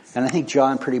 and I think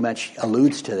John pretty much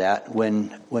alludes to that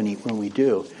when we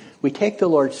do, we take the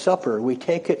Lord's Supper, we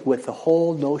take it with the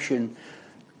whole notion,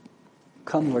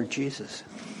 come Lord Jesus,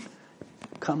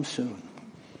 come soon.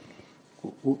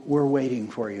 We're waiting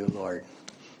for you, Lord.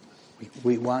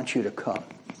 We want you to come.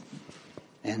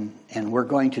 And we're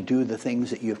going to do the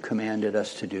things that you've commanded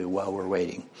us to do while we're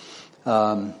waiting.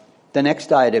 The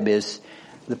next item is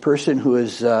the person who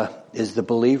is the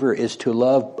believer is to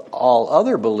love all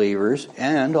other believers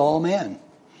and all men.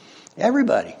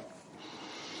 Everybody.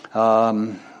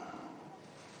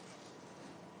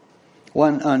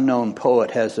 One unknown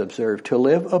poet has observed, to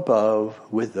live above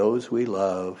with those we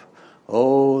love,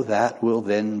 oh, that will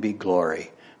then be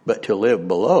glory. But to live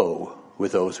below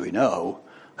with those we know,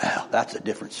 well, that's a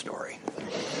different story.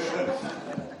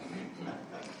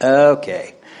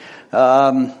 Okay.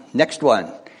 Next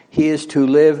one. He is to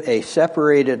live a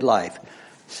separated life.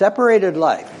 Separated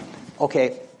life.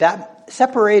 Okay, that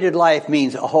separated life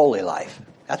means a holy life.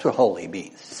 That's what holy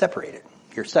means. Separated.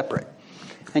 You're separate.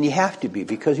 And you have to be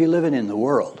because you're living in the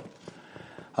world.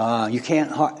 You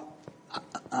can't...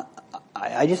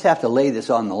 I just have to lay this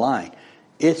on the line.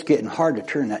 It's getting hard to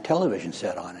turn that television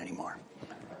set on anymore.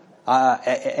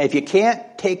 If you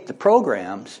can't take the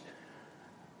programs,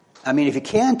 if you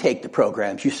can take the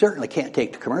programs, you certainly can't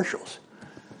take the commercials.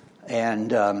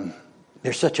 And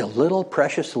there's such a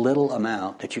precious little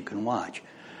amount that you can watch.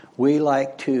 We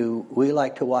like to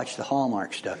watch the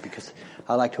Hallmark stuff because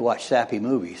I like to watch sappy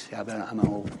movies. I'm an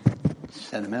old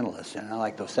sentimentalist, and I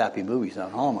like those sappy movies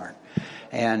on Hallmark.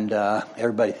 And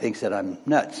everybody thinks that I'm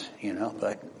nuts,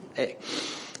 but hey.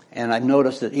 And I've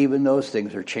noticed that even those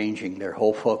things are changing their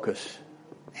whole focus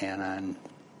and on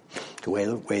the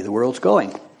way the world's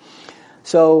going.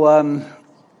 So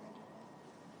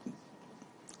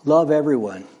love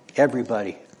everyone,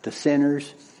 everybody, the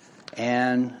sinners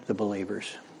and the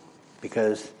believers,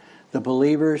 because the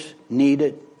believers need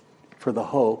it for the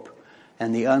hope,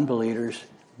 and the unbelievers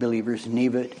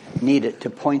need it to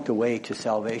point the way to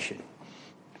salvation.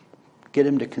 Get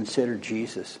them to consider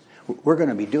Jesus. We're going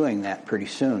to be doing that pretty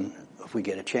soon if we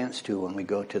get a chance to when we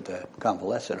go to the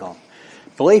convalescent home.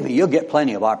 Believe me, you'll get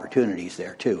plenty of opportunities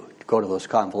there too to go to those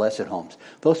convalescent homes.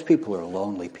 Those people are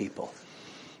lonely people.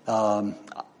 I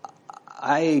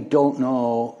don't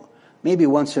know, maybe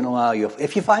once in a while,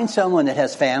 if you find someone that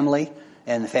has family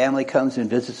and the family comes and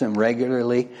visits them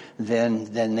regularly, then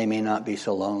they may not be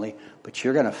so lonely. But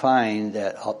you're going to find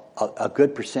that a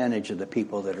good percentage of the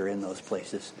people that are in those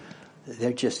places,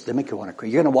 they make you want to cry.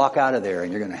 You're going to walk out of there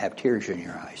and you're going to have tears in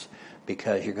your eyes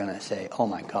because you're going to say, oh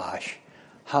my gosh,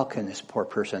 how can this poor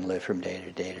person live from day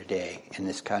to day to day in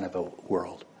this kind of a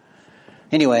world?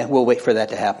 Anyway, we'll wait for that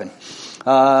to happen.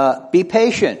 Be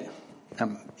patient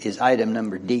is item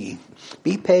number D.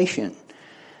 Be patient.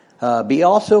 Be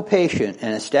also patient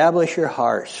and establish your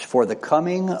hearts, for the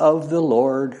coming of the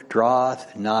Lord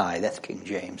draweth nigh. That's King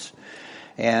James.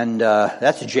 And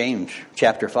that's James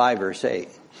chapter 5, verse 8.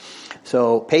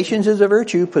 So patience is a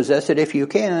virtue, possess it if you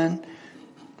can.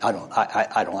 I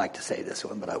don't like to say this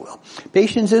one, but I will.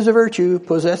 Patience is a virtue,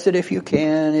 possess it if you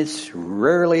can. It's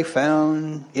rarely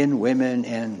found in women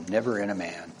and never in a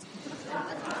man.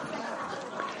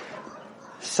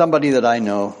 Somebody that I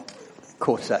know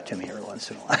quotes that to me every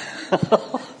once in a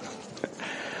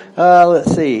while.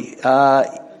 Let's see.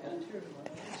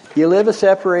 You live a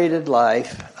separated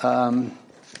life.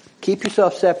 Keep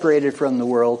yourself separated from the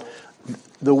world.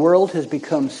 The world has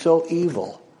become so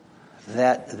evil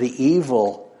that the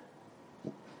evil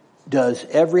does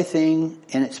everything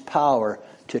in its power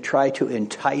to try to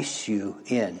entice you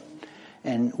in.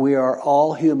 And we are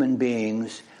all human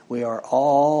beings. We are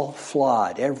all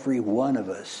flawed, every one of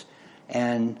us.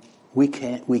 And we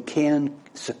can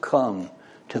succumb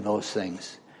to those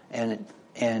things. And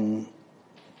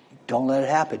don't let it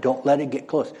happen. Don't let it get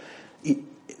close.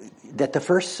 That the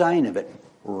first sign of it,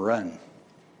 run.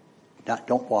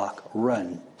 Don't walk,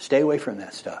 run. Stay away from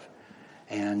that stuff.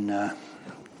 And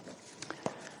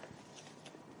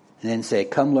then say,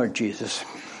 come Lord Jesus,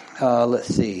 Let's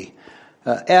see.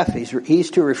 F,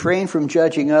 he's to refrain from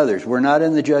judging others. We're not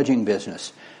in the judging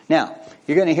business. Now,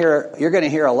 you're going to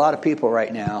hear a lot of people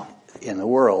right now in the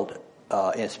world,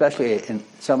 especially in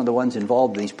some of the ones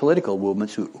involved in these political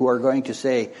movements, who are going to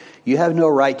say, "You have no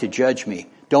right to judge me.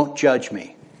 Don't judge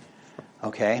me."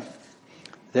 Okay?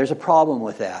 There's a problem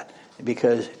with that,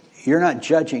 because you're not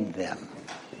judging them.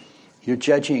 You're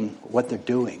judging what they're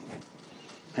doing.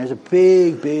 There's a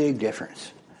big, big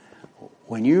difference.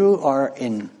 When you are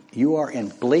in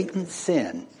blatant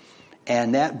sin,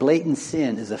 and that blatant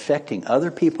sin is affecting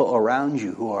other people around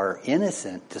you who are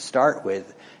innocent to start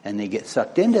with, and they get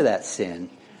sucked into that sin,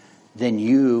 then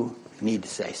you need to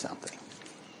say something.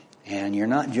 And you're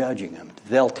not judging them.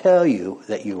 They'll tell you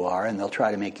that you are, and they'll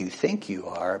try to make you think you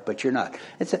are, but you're not.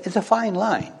 It's a fine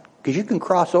line, because you can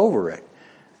cross over it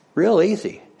real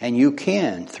easy, and you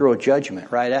can throw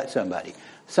judgment right at somebody.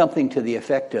 Something to the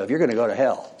effect of, "You're going to go to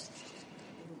hell."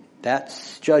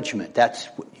 That's judgment.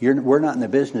 We're not in the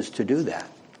business to do that.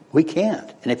 We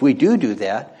can't. And if we do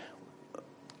that,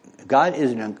 God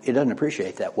doesn't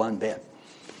appreciate that one bit.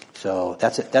 So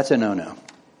that's a no-no.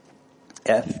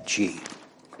 FG.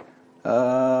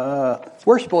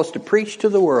 We're supposed to preach to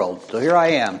the world. So here I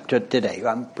am today.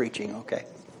 I'm preaching, okay.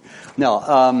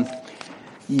 No,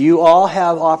 you all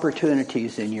have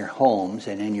opportunities in your homes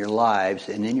and in your lives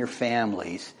and in your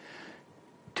families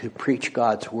to preach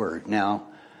God's word. Now,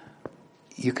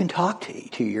 you can talk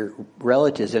to your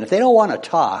relatives, and if they don't want to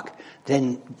talk,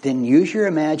 then use your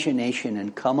imagination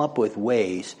and come up with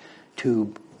ways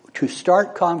to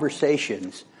start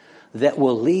conversations that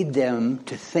will lead them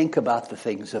to think about the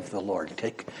things of the Lord.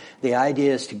 The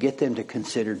idea is to get them to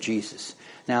consider Jesus.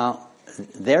 Now,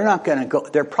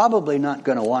 they're probably not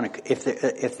going to want to,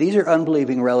 if these are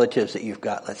unbelieving relatives that you've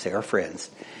got, let's say, or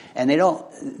friends, and they're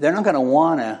not going to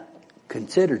want to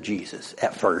consider Jesus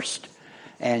at first.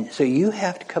 And so you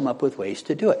have to come up with ways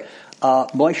to do it.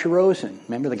 Moshe Rosen,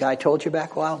 remember the guy I told you a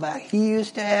while back? He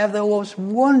used to have the most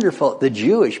wonderful. The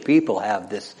Jewish people have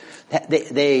this.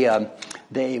 They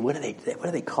what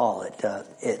do they call it?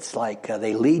 It's like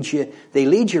they lead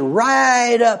you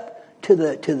right up to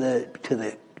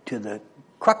the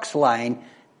crux line,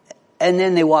 and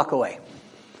then they walk away.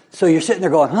 So you're sitting there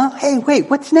going, "Huh? Hey, wait,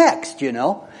 what's next?" You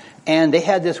know. And they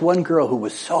had this one girl who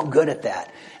was so good at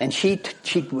that. And she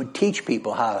would teach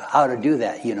people how to do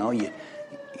that. You know,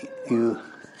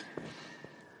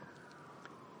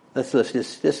 let's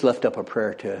just lift up a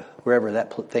prayer to wherever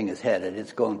that thing is headed.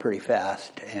 It's going pretty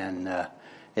fast, and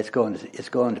it's going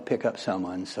to pick up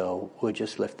someone. So we'll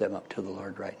just lift them up to the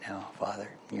Lord right now, Father,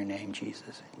 in your name,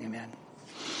 Jesus, amen.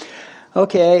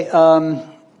 Okay,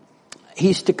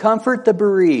 he's to comfort the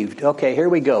bereaved. Okay, here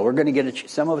we go. We're going to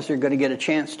some of us are going to get a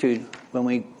chance to when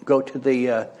we go to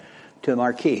the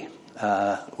Marquee.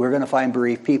 We're going to find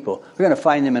bereaved people. We're going to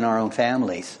find them in our own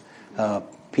families.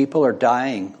 People are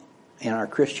dying in our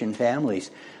Christian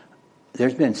families.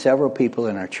 There's been several people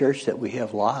in our church that we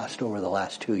have lost over the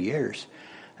last 2 years.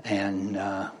 And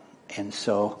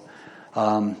so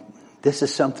this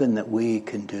is something that we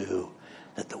can do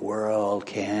that the world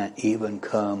can't even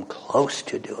come close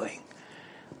to doing.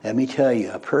 Let me tell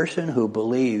you, a person who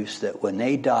believes that when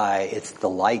they die, it's the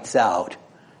lights out,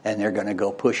 and they're going to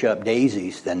go push up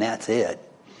daisies, then that's it.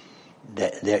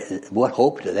 What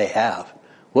hope do they have?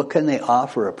 What can they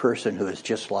offer a person who has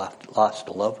just lost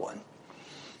a loved one,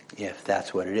 if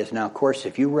that's what it is? Now, of course,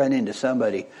 if you run into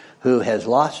somebody who has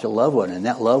lost a loved one and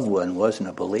that loved one wasn't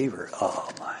a believer, oh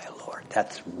my Lord,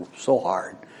 that's so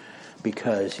hard,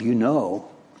 because you know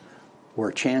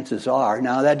where chances are.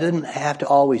 Now, that doesn't have to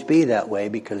always be that way,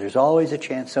 because there's always a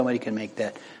chance somebody can make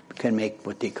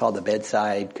what they call the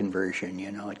bedside conversion.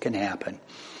 You know, it can happen,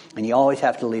 and you always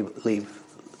have to leave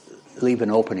an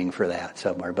opening for that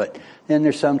somewhere. But then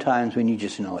there's some times when you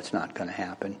just know it's not going to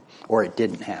happen, or it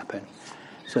didn't happen.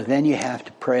 So then you have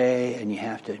to pray, and you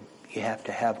have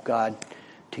to have God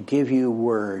to give you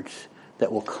words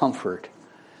that will comfort,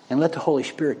 and let the Holy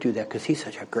Spirit do that, because He's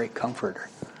such a great comforter,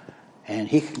 and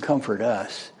He can comfort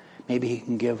us. Maybe He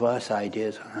can give us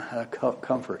ideas on how to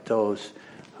comfort those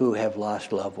who have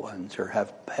lost loved ones, or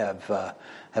have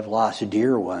lost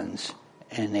dear ones,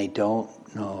 and they don't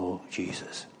know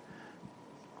Jesus.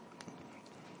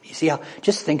 You see how,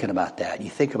 just thinking about that, you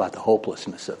think about the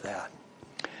hopelessness of that.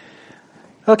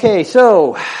 Okay,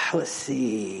 so let's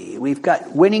see. We've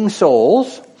got winning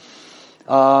souls.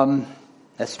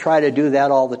 Let's try to do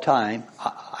that all the time.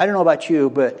 I don't know about you,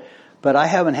 but I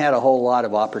haven't had a whole lot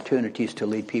of opportunities to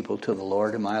lead people to the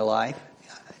Lord in my life.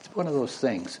 It's one of those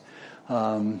things.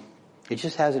 It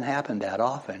just hasn't happened that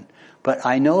often. But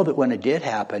I know that when it did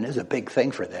happen, it was a big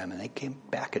thing for them, and they came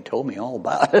back and told me all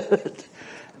about it.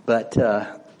 But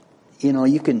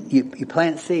you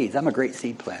plant seeds. I'm a great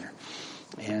seed planter,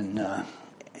 and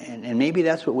maybe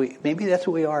that's what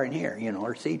we are in here.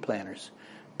 We're seed planters.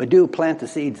 But do plant the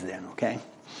seeds then, okay?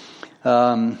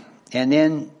 And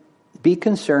then be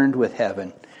concerned with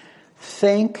heaven.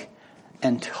 Think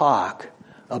and talk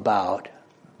about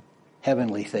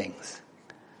heavenly things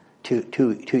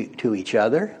to each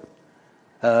other.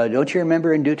 Don't you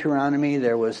remember in Deuteronomy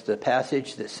there was the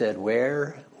passage that said,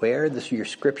 wear your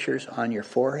scriptures on your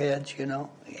foreheads,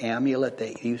 amulet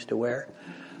they used to wear.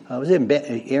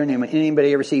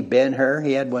 Anybody ever see Ben-Hur?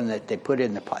 He had one that they put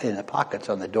in the pockets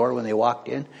on the door when they walked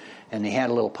in, and they had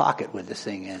a little pocket with this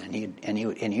thing in, and he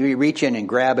would reach in and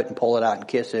grab it and pull it out and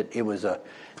kiss it. It was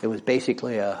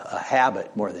basically a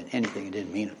habit more than anything. It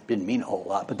didn't mean a whole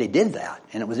lot, but they did that,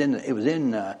 and it was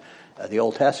in the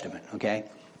Old Testament. Okay,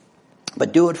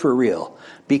 but do it for real.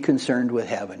 Be concerned with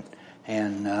heaven,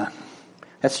 and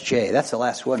that's Jay. That's the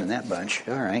last one in that bunch.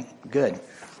 All right, good.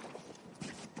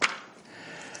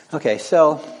 Okay,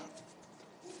 so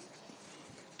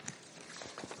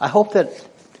I hope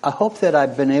that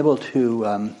I've been able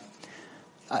to.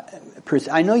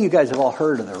 I know you guys have all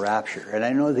heard of the rapture, and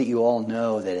I know that you all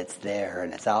know that it's there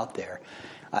and it's out there.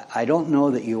 I don't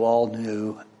know that you all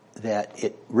knew that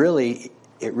it really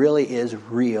is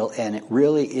real, and it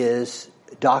really is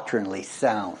doctrinally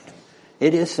sound.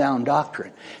 It is sound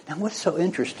doctrine. Now, what's so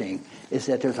interesting is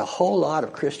that there's a whole lot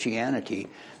of Christianity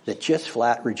that just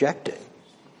flat reject it.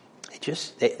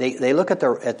 They look at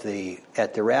the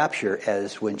rapture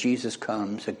as when Jesus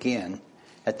comes again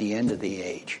at the end of the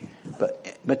age,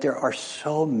 but there are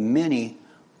so many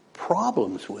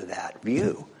problems with that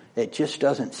view. It just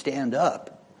doesn't stand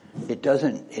up. It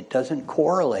doesn't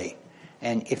correlate.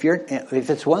 And if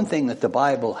it's one thing that the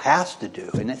Bible has to do,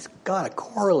 and it's got to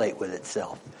correlate with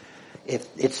itself, if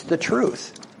it's the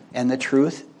truth, and the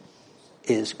truth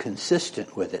is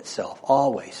consistent with itself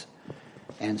always.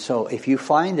 And so if you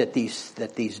find that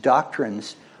these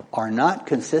doctrines are not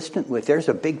consistent with, there's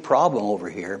a big problem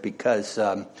over here, because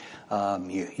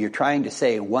you're trying to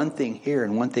say one thing here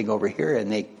and one thing over here,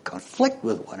 and they conflict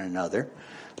with one another,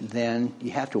 then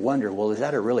you have to wonder, well, is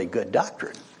that a really good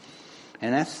doctrine?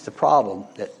 And that's the problem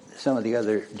that some of the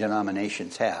other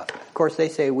denominations have. Of course, they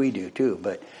say we do too,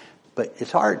 but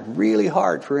it's really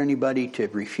hard for anybody to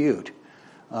refute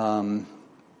 1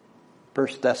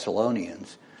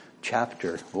 Thessalonians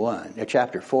chapter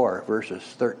 4, verses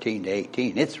 13 to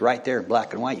 18. It's right there in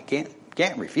black and white. You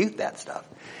can't refute that stuff.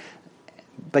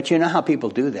 But you know how people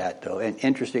do that, though, and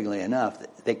interestingly enough,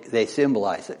 they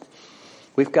symbolize it.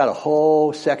 We've got a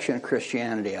whole section of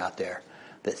Christianity out there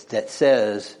that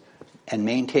says and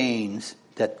maintains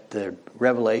that the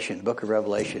book of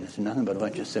Revelation, is nothing but a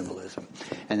bunch of symbolism,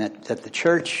 and that the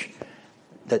churches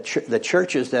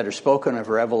that are spoken of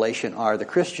Revelation are the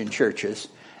Christian churches,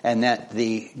 and that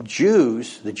the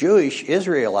Jewish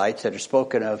Israelites that are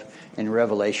spoken of in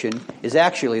Revelation is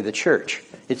actually the church.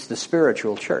 It's the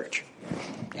spiritual church.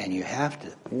 And you have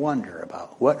to wonder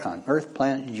about what on earth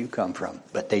planet did you come from?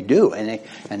 But they do, and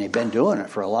they've been doing it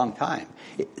for a long time.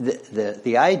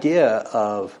 The idea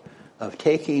of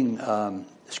taking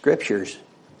scriptures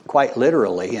quite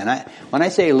literally, and when I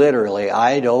say literally,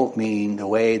 I don't mean the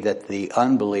way that the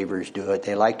unbelievers do it.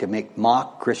 They like to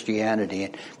mock Christianity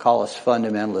and call us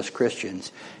fundamentalist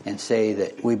Christians and say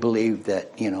that we believe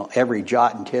that, every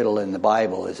jot and tittle in the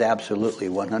Bible is absolutely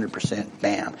 100%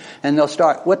 bam. And they'll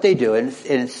start, what they do, and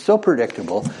it's so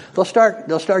predictable, they'll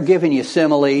start giving you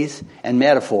similes and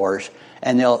metaphors,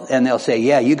 and they'll say,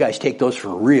 yeah, you guys take those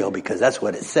for real because that's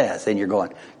what it says. And you're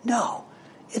going, no,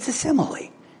 it's a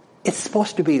simile. It's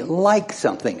supposed to be like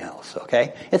something else,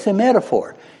 okay? It's a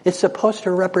metaphor. It's supposed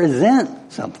to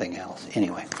represent something else.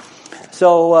 Anyway,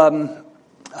 so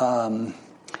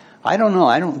I don't know.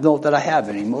 I don't know that I have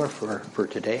any more for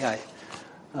today.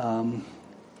 I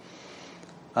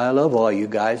love all you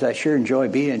guys. I sure enjoy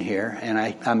being here, and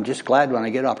I'm just glad when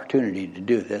I get an opportunity to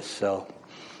do this. So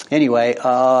anyway,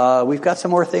 we've got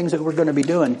some more things that we're going to be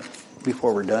doing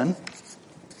before we're done.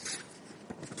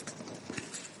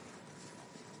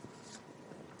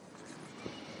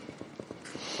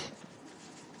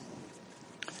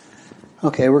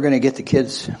 Okay, we're going to get the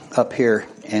kids up here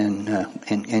and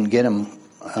get them,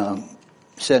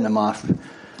 send them off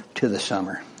to the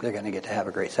summer. They're going to get to have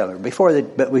a great summer. Before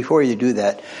you do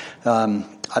that,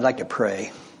 I'd like to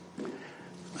pray.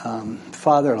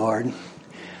 Father, Lord,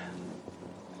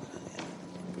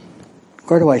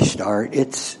 where do I start?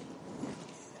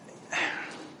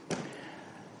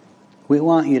 We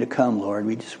want you to come, Lord.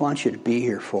 We just want you to be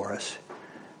here for us,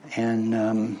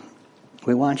 and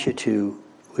we want you to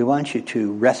We want you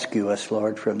to rescue us,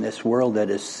 Lord, from this world that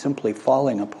is simply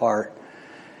falling apart.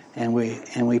 And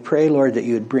we pray, Lord, that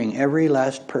you would bring every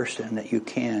last person that you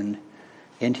can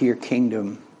into your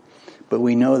kingdom. But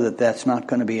we know that that's not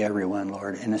going to be everyone,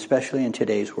 Lord. And especially in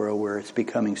today's world where it's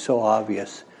becoming so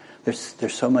obvious.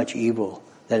 There's so much evil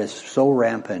that is so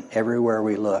rampant everywhere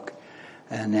we look.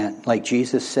 And that, like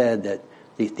Jesus said, that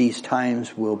these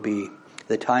times will be,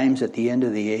 the times at the end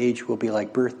of the age will be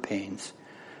like birth pains.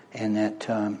 And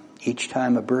that each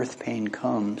time a birth pain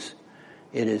comes,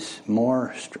 it's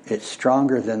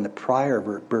stronger than the prior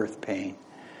birth pain.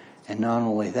 And not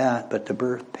only that, but the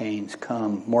birth pains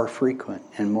come more frequent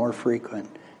and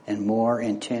more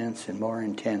intense, and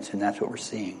that's what we're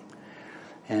seeing.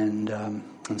 And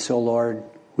so, Lord,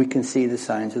 we can see the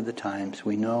signs of the times.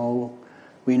 We know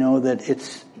that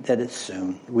it's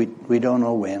soon. We don't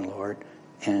know when, Lord,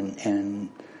 and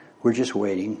we're just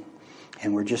waiting,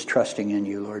 and we're just trusting in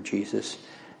you, Lord Jesus,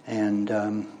 and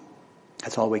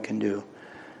that's all we can do.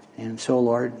 And so,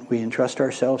 Lord, we entrust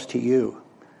ourselves to you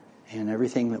in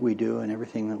everything that we do and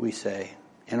everything that we say,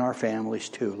 in our families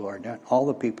too, Lord, all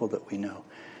the people that we know.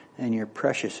 In your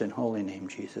precious and holy name,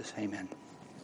 Jesus, amen.